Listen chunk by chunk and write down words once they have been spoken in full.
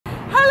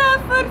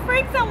food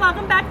freaks, and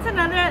welcome back to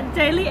another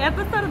daily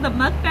episode of the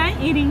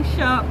Mukbang Eating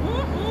Show.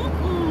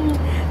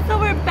 So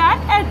we're back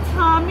at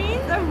Tommy's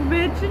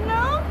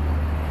Original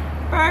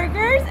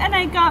Burgers, and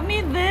I got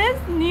me this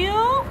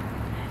new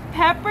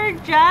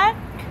Pepperjack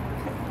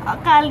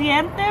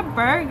Caliente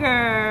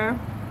burger.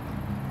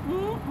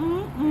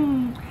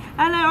 And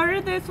I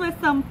ordered this with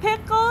some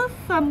pickles,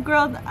 some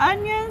grilled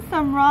onions,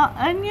 some raw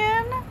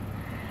onion,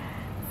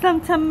 some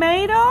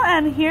tomato,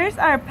 and here's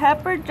our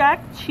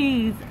Pepperjack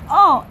cheese.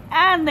 Oh,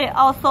 and they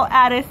also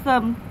added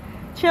some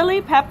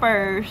chili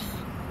peppers.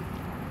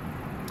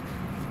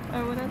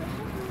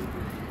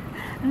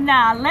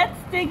 Now let's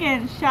dig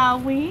in, shall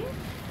we?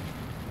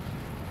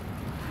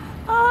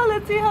 Oh,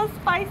 let's see how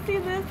spicy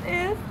this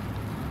is.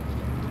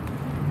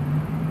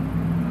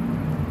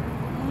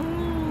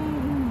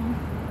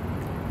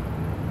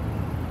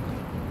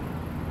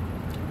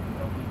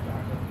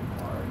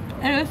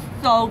 It is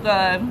so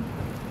good.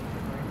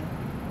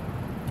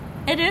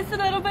 It is a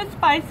little bit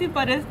spicy,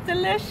 but it's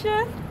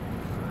delicious.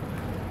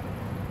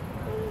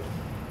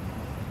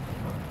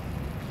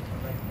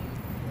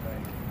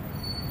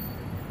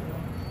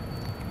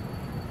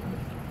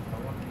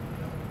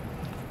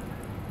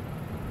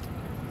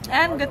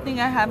 And good thing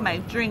I have my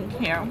drink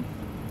here.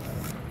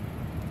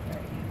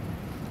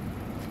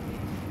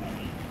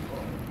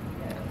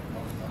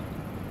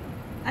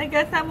 I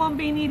guess I won't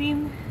be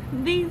needing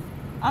these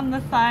on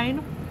the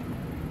side.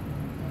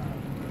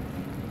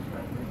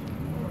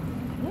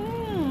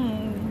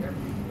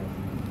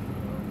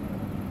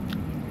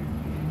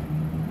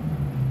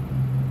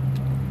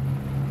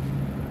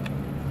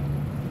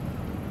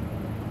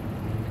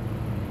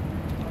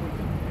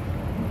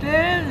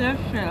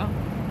 Delicious.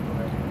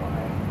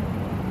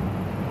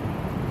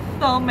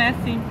 So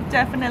messy.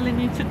 Definitely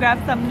need to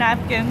grab some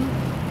napkins.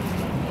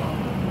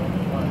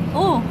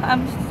 Ooh,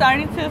 I'm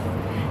starting to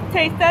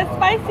taste that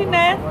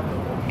spiciness.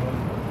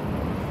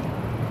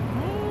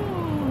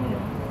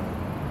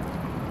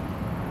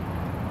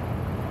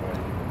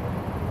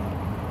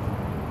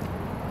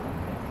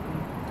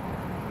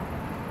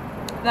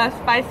 That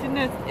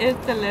spiciness is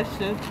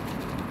delicious.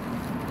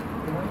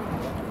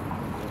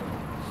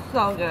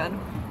 So good.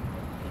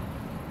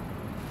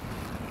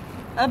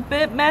 A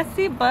bit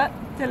messy, but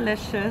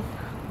delicious.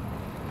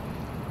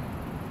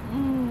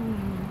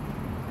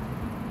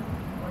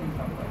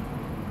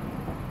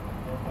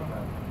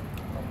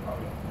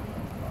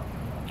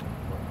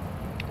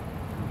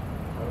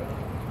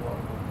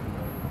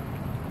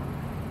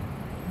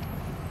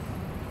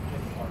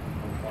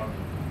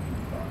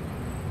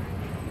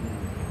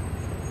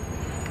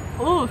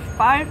 Ooh,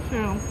 spicy.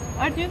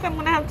 I think I'm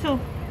gonna have to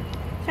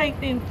take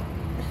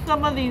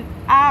some of these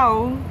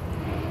out.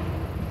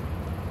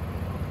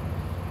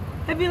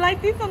 If you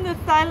like these on the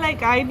side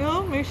like I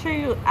do, make sure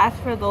you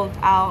ask for those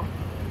out.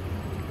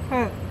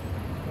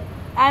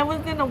 I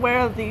wasn't aware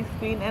of these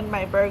being in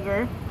my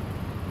burger.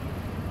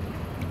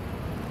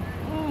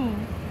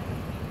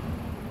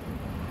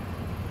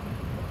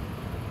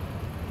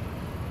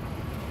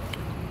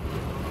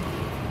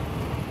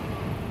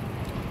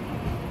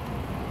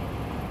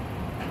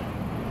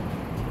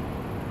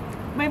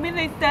 Maybe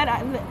they said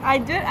I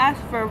did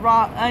ask for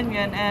raw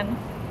onion, and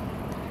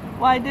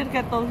well, I did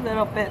get those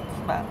little bits,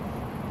 but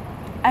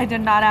I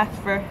did not ask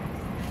for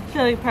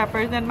chili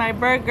peppers in my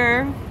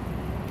burger.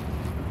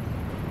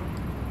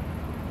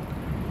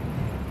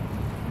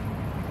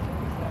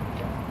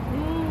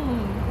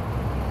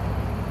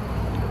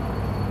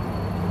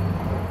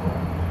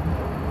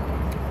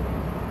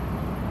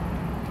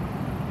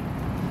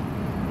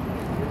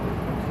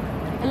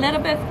 A little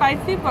bit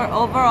spicy, but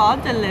overall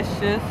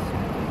delicious.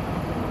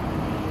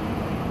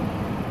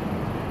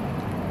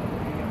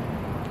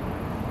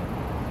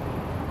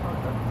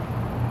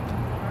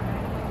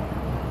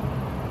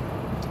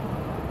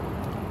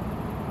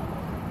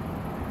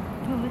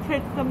 I'm gonna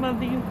take some of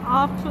these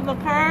off to the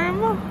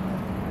curb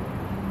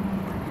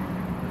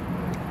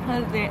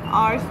because they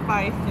are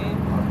spicy.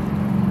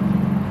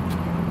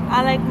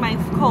 I like mine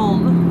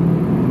cold.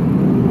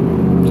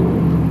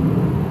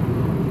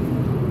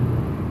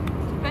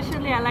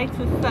 Especially I like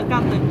to suck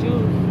out the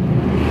juice.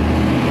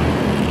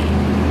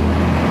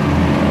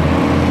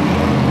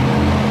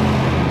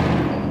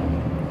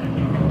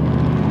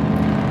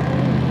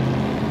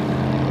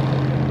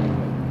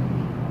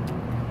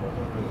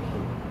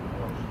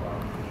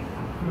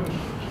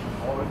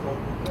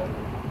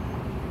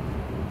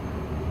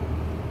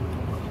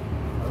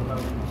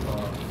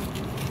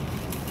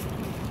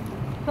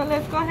 So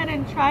let's go ahead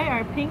and try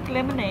our pink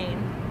lemonade.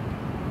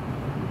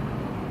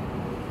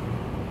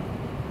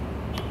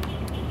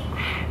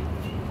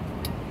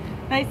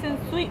 Nice and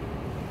sweet.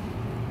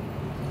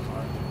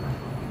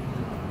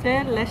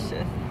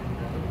 Delicious.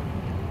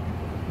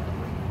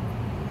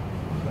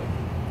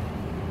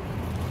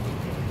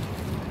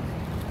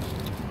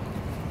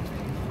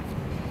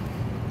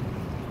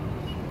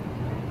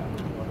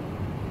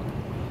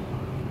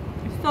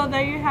 So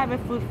there you have it,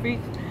 food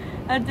freaks.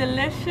 A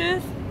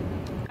delicious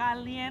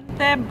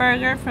Caliente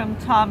burger from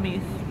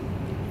Tommy's.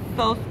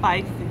 So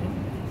spicy.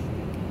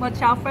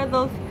 Watch out for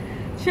those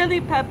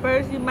chili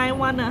peppers. You might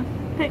want to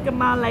pick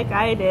them out like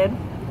I did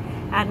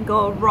and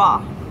go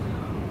raw.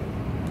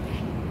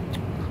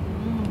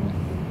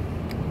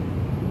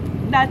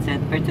 That's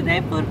it for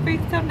today, food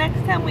freaks. Till next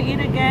time we eat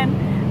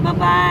again. Bye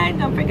bye.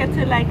 Don't forget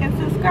to like and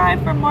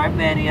subscribe for more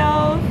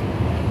videos.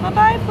 Bye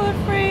bye, food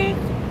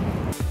freaks.